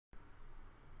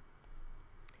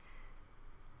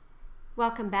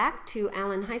Welcome back to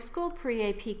Allen High School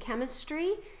Pre-AP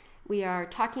Chemistry. We are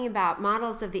talking about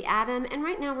models of the atom, and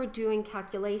right now we're doing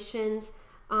calculations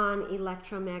on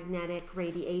electromagnetic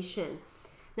radiation.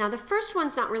 Now the first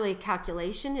one's not really a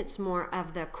calculation, it's more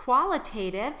of the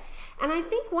qualitative, and I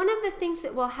think one of the things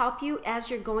that will help you as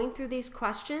you're going through these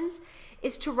questions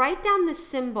is to write down the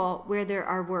symbol where there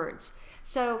are words.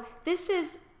 So this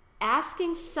is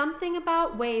asking something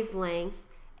about wavelength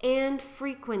and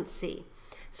frequency.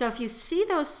 So if you see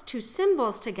those two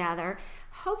symbols together,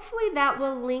 hopefully that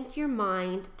will link your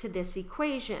mind to this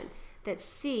equation, that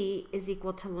C is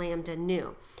equal to lambda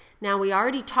nu. Now we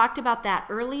already talked about that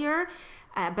earlier,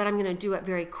 but I'm going to do it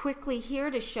very quickly here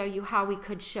to show you how we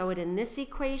could show it in this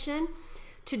equation.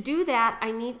 To do that,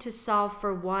 I need to solve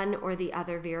for one or the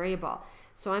other variable.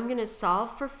 So I'm going to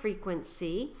solve for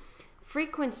frequency.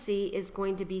 Frequency is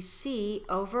going to be C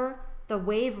over the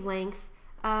wavelength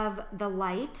of the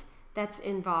light that's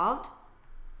involved.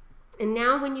 And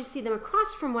now when you see them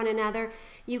across from one another,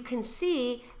 you can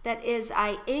see that as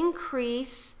I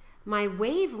increase my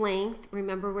wavelength,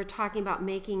 remember we're talking about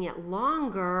making it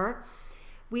longer,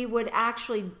 we would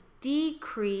actually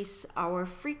decrease our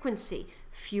frequency.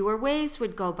 Fewer waves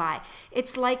would go by.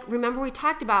 It's like, remember we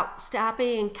talked about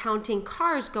stopping and counting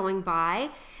cars going by.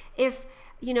 If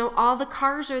all the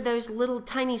cars are those little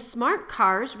tiny smart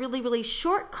cars, really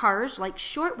short cars, like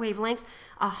short wavelengths,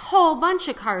 a whole bunch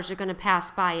of cars are going to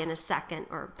pass by in a second,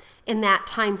 or in that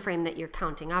time frame that you're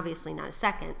counting, obviously not a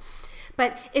second.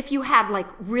 But if you had like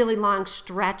really long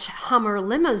stretch Hummer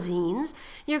limousines,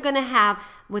 you're going to have,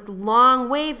 with long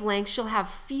wavelengths, you'll have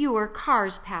fewer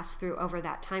cars pass through over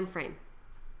that time frame.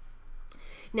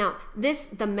 Now,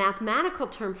 the mathematical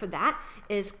term for that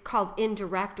is called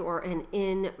indirect or an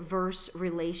inverse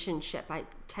relationship. I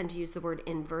tend to use the word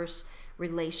inverse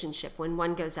relationship when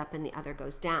one goes up and the other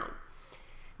goes down.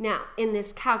 Now, in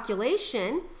this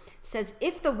calculation, it says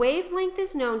if the wavelength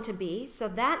is known to be, so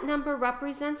that number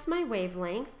represents my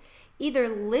wavelength, either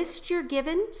list your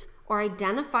givens or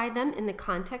identify them in the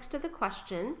context of the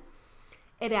question.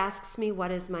 It asks me what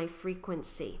is my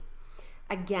frequency.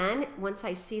 Again, once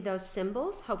I see those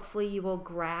symbols, hopefully you will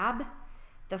grab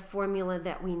the formula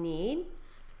that we need.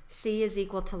 C is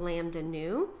equal to lambda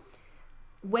nu.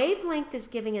 Wavelength is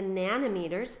giving in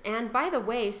nanometers, and by the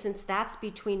way, since that's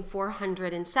between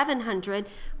 400 and 700,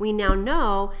 we now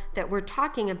know that we're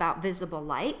talking about visible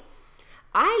light.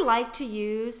 I like to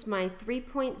use my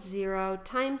 3.0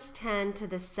 times 10 to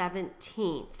the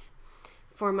 17th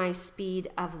for my speed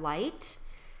of light.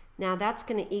 Now that's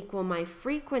going to equal my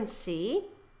frequency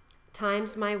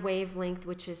times my wavelength,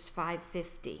 which is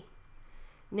 550.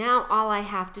 Now all I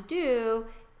have to do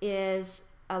is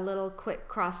a little quick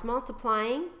cross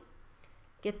multiplying,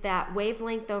 get that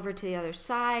wavelength over to the other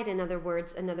side. In other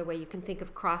words, another way you can think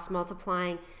of cross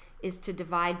multiplying is to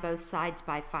divide both sides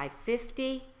by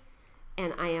 550,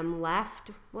 and I am left,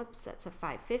 whoops, that's a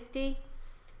 550.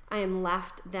 I am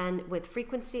left then with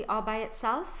frequency all by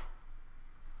itself.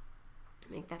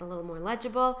 Make that a little more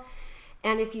legible.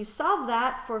 And if you solve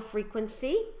that for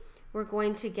frequency, we're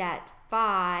going to get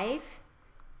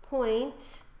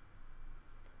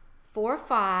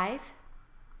 5.45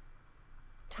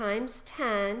 times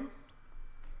 10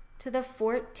 to the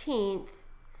 14th.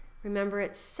 Remember,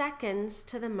 it's seconds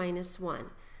to the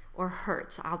 -1, or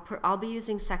hertz. I'll be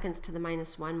using seconds to the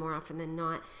 -1 more often than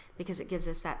not because it gives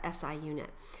us that SI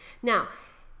unit. Now,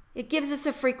 it gives us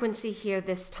a frequency here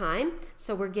this time,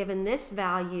 so we're given this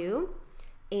value,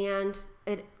 and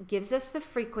it gives us the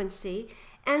frequency,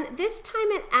 and this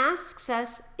time it asks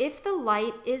us if the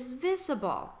light is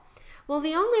visible. Well,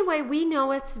 the only way we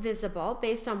know it's visible,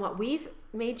 based on what we've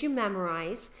made you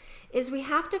memorize, is we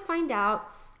have to find out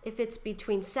if it's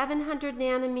between 700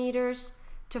 nanometers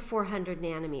to 400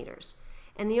 nanometers.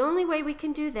 And the only way we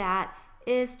can do that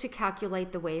is to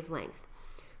calculate the wavelength.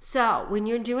 So when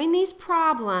you're doing these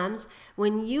problems,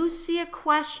 when you see a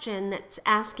question that's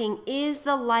asking, is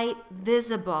the light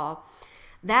visible?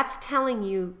 That's telling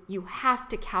you you have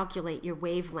to calculate your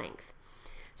wavelength.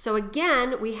 So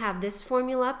again, we have this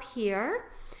formula up here,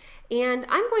 and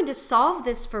I'm going to solve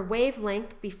this for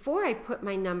wavelength before I put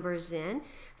my numbers in.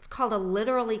 It's called a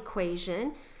literal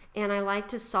equation, and I like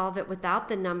to solve it without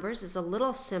the numbers. It's a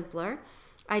little simpler.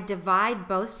 I divide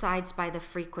both sides by the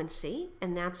frequency,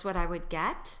 and that's what I would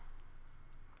get.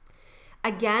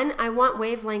 Again, I want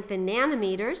wavelength in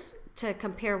nanometers to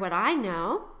compare what I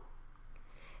know,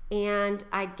 and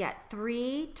I'd get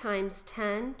 3 times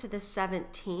 10 to the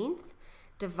 17th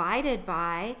divided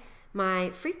by my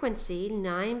frequency,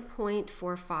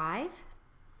 9.45,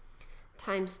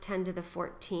 times 10 to the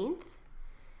 14th,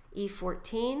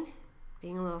 E14,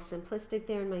 being a little simplistic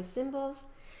there in my symbols,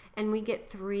 and we get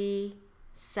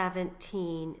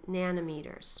 317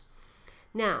 nanometers.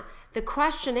 Now, the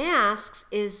question asks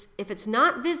is, if it's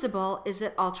not visible, is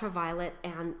it ultraviolet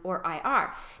or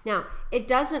IR? Now, it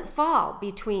doesn't fall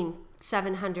between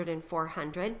 700 and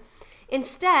 400.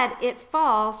 Instead, it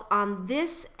falls on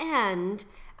this end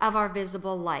of our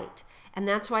visible light. And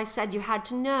that's why I said you had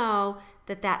to know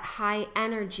that that high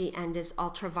energy end is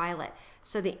ultraviolet.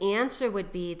 So the answer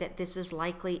would be that this is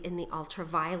likely in the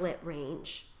ultraviolet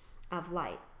range of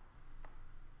light.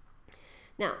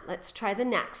 Now, let's try the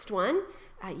next one.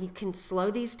 You can slow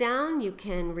these down, you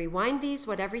can rewind these,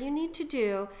 whatever you need to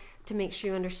do to make sure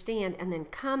you understand, and then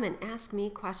come and ask me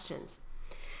questions.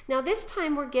 Now, this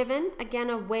time we're given,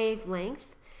 again, a wavelength,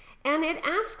 and it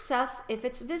asks us if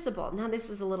it's visible. Now,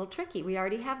 this is a little tricky. We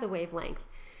already have the wavelength,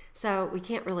 so we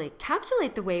can't really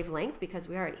calculate the wavelength because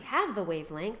we already have the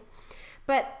wavelength,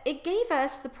 but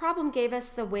the problem gave us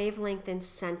the wavelength in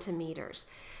centimeters.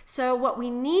 So what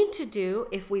we need to do,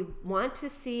 if we want to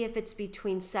see if it's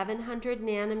between 700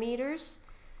 nanometers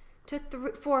to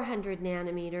 400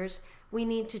 nanometers, we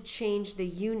need to change the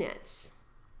units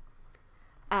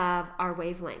of our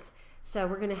wavelength. So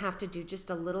we're going to have to do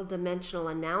just a little dimensional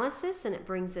analysis, and it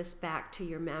brings us back to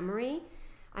your memory.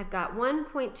 I've got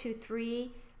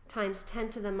 1.23 times 10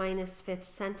 to the minus 5th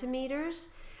centimeters.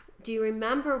 Do you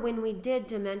remember when we did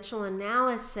dimensional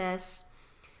analysis,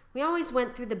 we always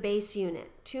went through the base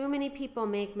unit. Too many people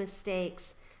make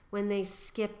mistakes when they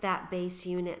skip that base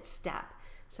unit step.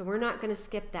 So we're not going to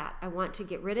skip that. I want to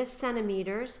get rid of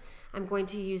centimeters. I'm going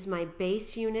to use my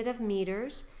base unit of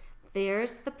meters.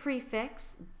 There's the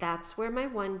prefix. That's where my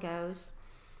 1 goes.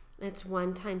 It's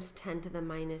 1 times 10 to the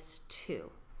minus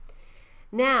 2.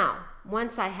 Now,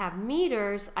 once I have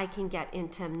meters, I can get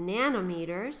into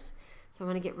nanometers. So I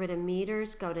want to get rid of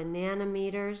meters, go to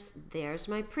nanometers. There's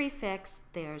my prefix,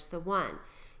 there's the 1.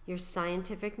 Your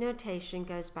scientific notation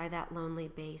goes by that lonely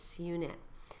base unit,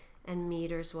 and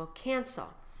meters will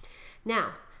cancel.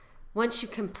 Now, once you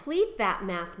complete that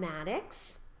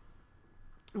mathematics,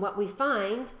 what we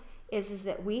find is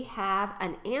that we have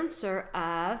an answer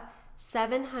of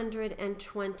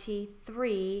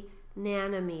 723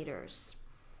 nanometers.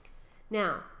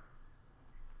 Now,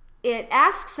 it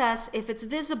asks us if it's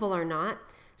visible or not.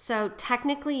 So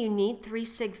technically you need 3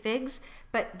 sig figs,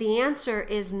 but the answer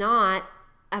is not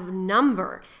a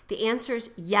number. The answer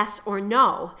is yes or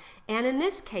no. And in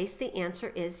this case, the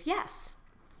answer is yes.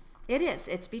 It is.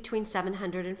 It's between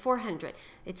 700 and 400.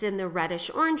 It's in the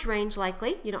reddish-orange range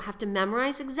likely. You don't have to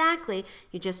memorize exactly.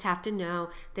 You just have to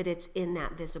know that it's in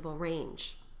that visible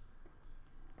range.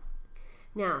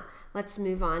 Now, let's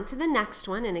move on to the next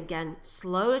one. And again,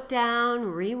 slow it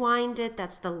down, rewind it.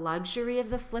 That's the luxury of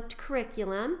the flipped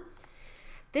curriculum.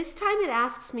 This time it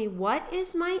asks me, what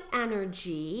is my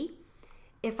energy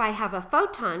if I have a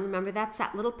photon? Remember, that's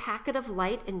that little packet of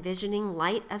light, envisioning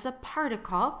light as a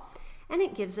particle. And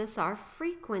it gives us our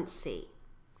frequency.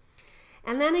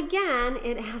 And then again,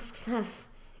 it asks us,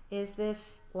 is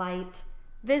this light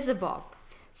visible?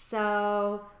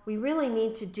 So we really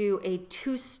need to do a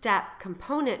 2-step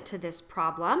component to this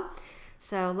problem.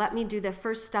 So let me do the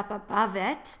first step above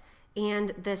it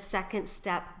and the second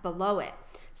step below it.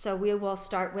 So we will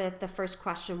start with the first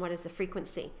question, what is the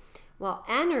frequency? Well,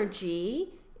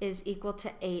 energy is equal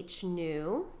to h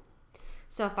nu.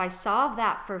 So if I solve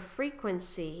that for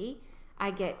frequency, I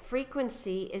get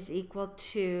frequency is equal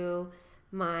to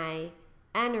my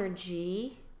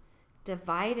energy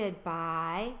divided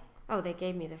by, oh, they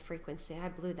gave me the frequency. I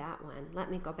blew that one. Let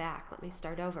me go back. Let me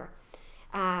start over.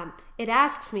 It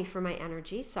asks me for my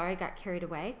energy. Sorry, I got carried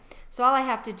away. So all I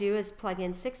have to do is plug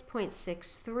in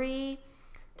 6.63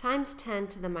 times 10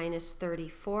 to the minus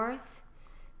 34th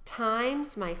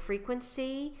times my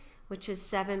frequency, which is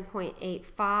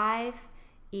 7.85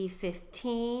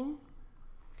 E15.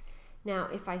 Now,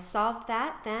 if I solved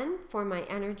that then for my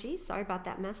energy, sorry about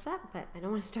that mess up, but I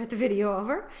don't want to start the video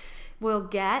over, we'll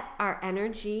get our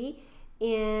energy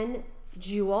in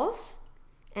joules,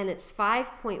 and it's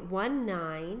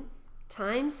 5.19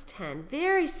 times 10.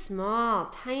 Very small,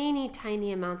 tiny,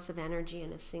 tiny amounts of energy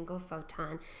in a single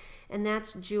photon, and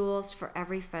that's joules for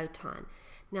every photon.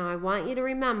 Now, I want you to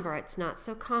remember it's not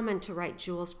so common to write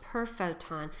joules per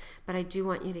photon, but I do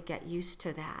want you to get used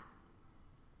to that.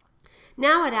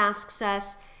 Now it asks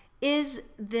us, is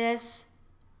this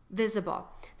visible?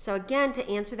 So again, to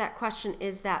answer that question,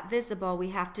 is that visible, we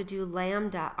have to do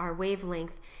lambda, our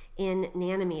wavelength, in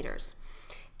nanometers.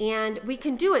 And we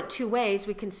can do it 2 ways.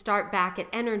 We can start back at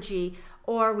energy,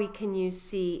 or we can use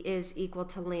C is equal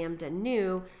to lambda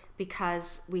nu,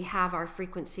 because we have our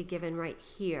frequency given right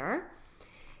here.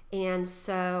 And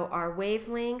so our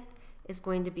wavelength is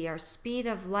going to be our speed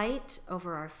of light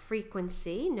over our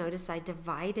frequency. Notice I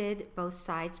divided both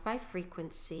sides by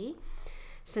frequency.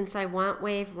 Since I want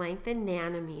wavelength in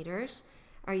nanometers,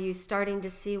 are you starting to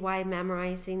see why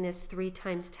memorizing this 3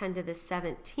 times 10 to the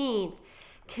 17th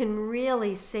can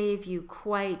really save you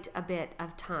quite a bit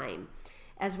of time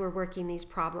as we're working these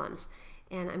problems?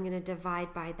 And I'm going to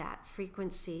divide by that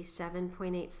frequency,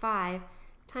 7.85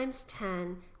 times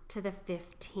 10 to the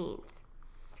 15th.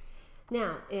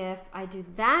 Now, if I do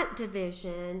that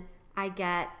division, I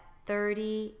get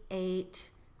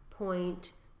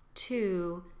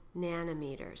 38.2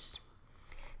 nanometers.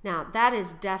 Now, that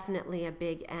is definitely a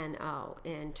big NO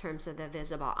in terms of the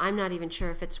visible. I'm not even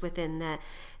sure if it's within the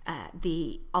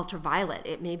ultraviolet.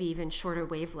 It may be even shorter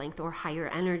wavelength or higher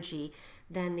energy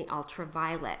than the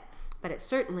ultraviolet, but it's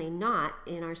certainly not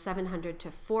in our 700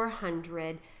 to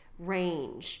 400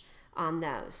 range on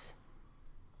those.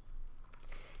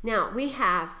 Now, we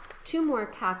have 2 more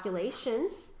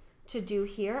calculations to do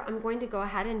here. I'm going to go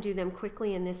ahead and do them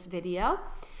quickly in this video.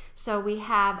 So we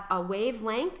have a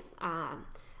wavelength of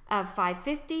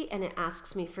 550, and it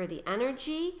asks me for the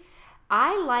energy.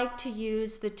 I like to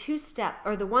use the 2-step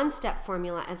or the 1-step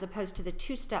formula as opposed to the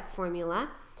 2-step formula.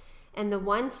 And the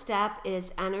 1-step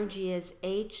is energy is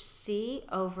hc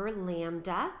over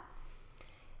lambda.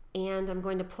 And I'm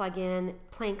going to plug in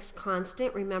Planck's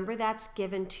constant. Remember, that's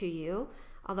given to you.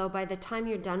 Although by the time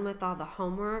you're done with all the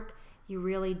homework, you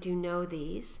really do know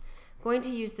these. I'm going to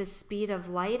use the speed of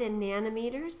light in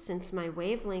nanometers since my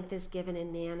wavelength is given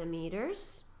in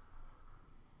nanometers.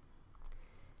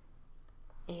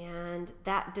 And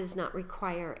that does not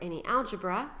require any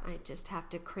algebra. I just have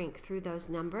to crank through those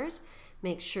numbers.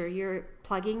 Make sure you're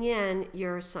plugging in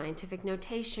your scientific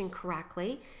notation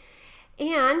correctly.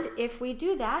 And if we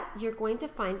do that, you're going to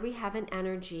find we have an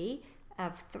energy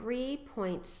of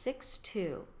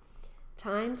 3.62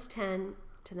 times 10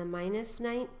 to the minus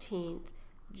 19th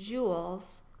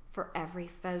joules for every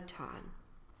photon.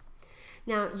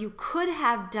 Now, you could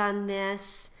have done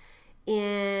this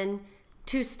in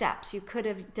 2 steps. You could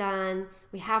have done,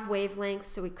 we have wavelengths,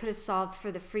 so we could have solved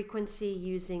for the frequency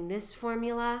using this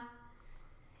formula,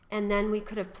 and then we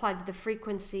could have plugged the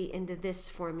frequency into this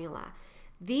formula.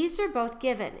 These are both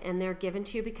given, and they're given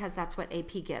to you because that's what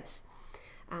AP gives.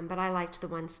 But I liked the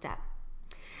 1-step.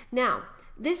 Now,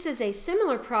 this is a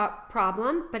similar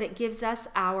problem, but it gives us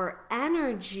our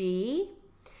energy,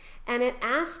 and it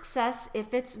asks us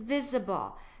if it's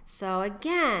visible. So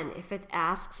again, if it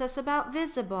asks us about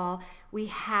visible, we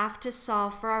have to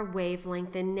solve for our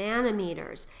wavelength in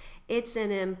nanometers. It's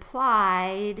an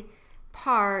implied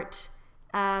part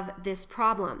of this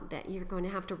problem that you're going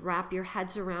to have to wrap your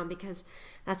heads around because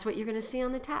that's what you're going to see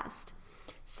on the test.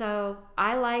 So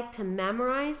I like to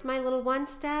memorize my little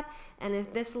 1-step, and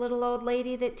if this little old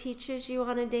lady that teaches you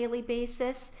on a daily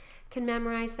basis can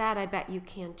memorize that, I bet you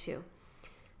can too.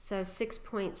 So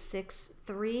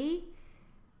 6.63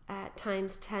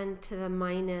 times 10 to the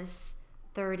minus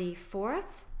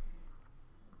 34th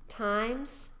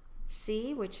times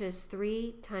C, which is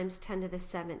 3 times 10 to the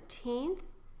 17th.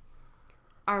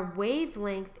 Our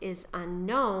wavelength is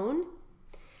unknown,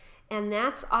 and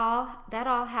that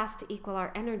all has to equal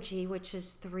our energy, which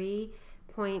is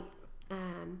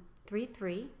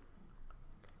 3.33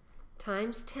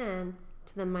 times 10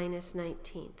 to the minus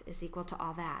 19th is equal to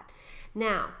all that.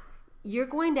 Now, you're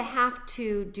going to have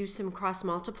to do some cross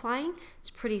multiplying. It's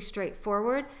pretty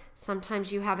straightforward.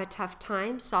 Sometimes you have a tough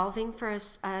time solving for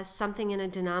something in a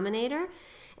denominator,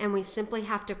 and we simply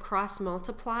have to cross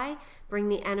multiply, bring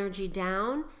the energy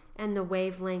down and the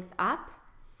wavelength up.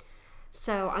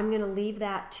 So I'm going to leave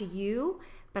that to you,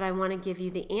 but I want to give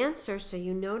you the answer so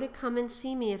you know to come and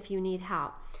see me if you need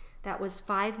help. That was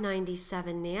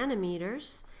 597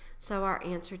 nanometers, so our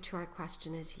answer to our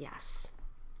question is yes.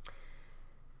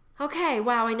 Okay,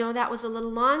 wow, I know that was a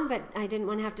little long, but I didn't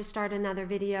want to have to start another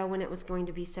video when it was going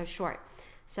to be so short.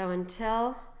 So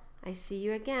until I see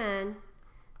you again,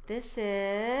 this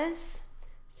is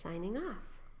signing off.